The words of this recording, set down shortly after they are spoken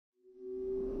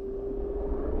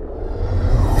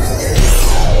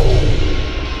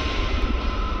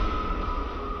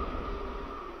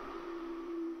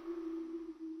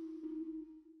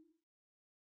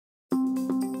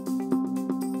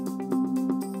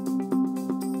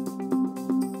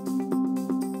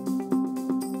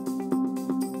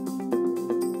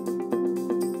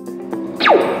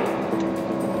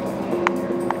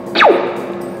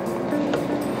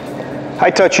Hi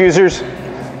Touch users,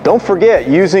 don't forget,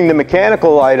 using the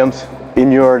mechanical items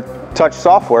in your Touch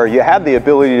software, you have the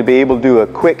ability to be able to do a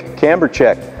quick camber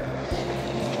check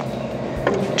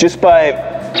just by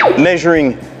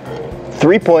measuring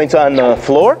 3 points on the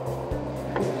floor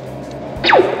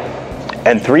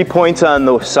and 3 points on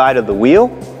the side of the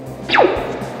wheel.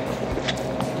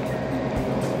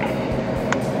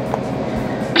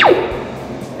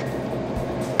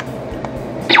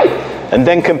 And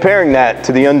then comparing that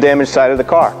to the undamaged side of the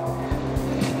car.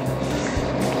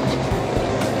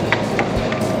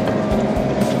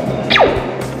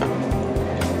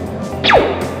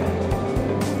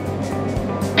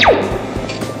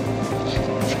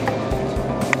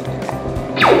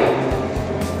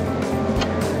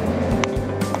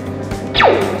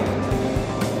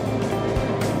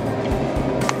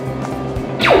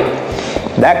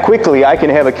 That quickly I can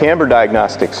have a camber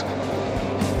diagnostics.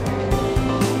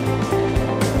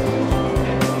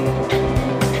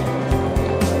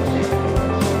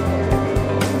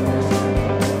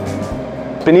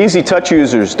 Spanesi Touch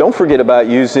users, don't forget about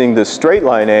using the straight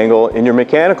line angle in your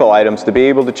mechanical items to be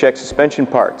able to check suspension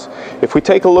parts. If we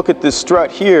take a look at this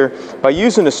strut here, by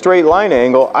using a straight line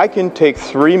angle, I can take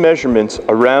 3 measurements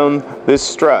around this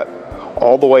strut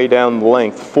all the way down the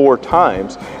length 4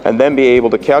 times and then be able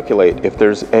to calculate if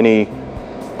there's any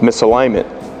misalignment.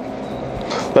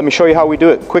 Let me show you how we do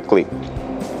it quickly.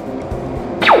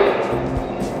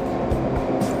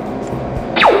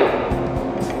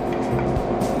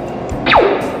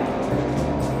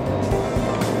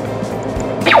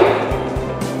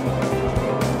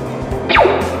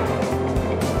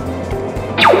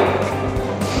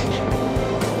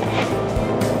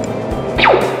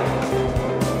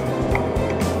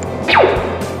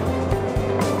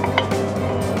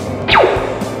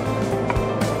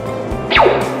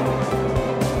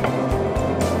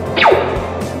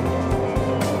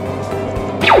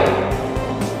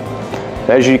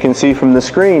 As you can see from the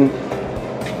screen,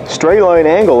 straight line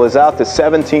angle is out to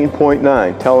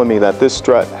 17.9, telling me that this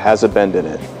strut has a bend in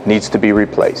it, needs to be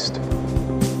replaced.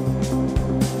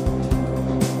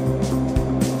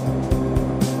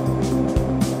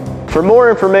 For more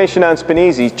information on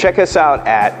Spanesi, check us out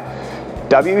at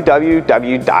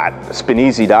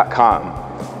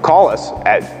www.spanesi.com. Call us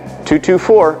at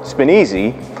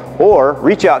 224-SPANESI or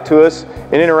reach out to us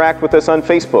and interact with us on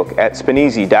Facebook at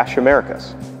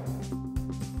Spanesi-Americas.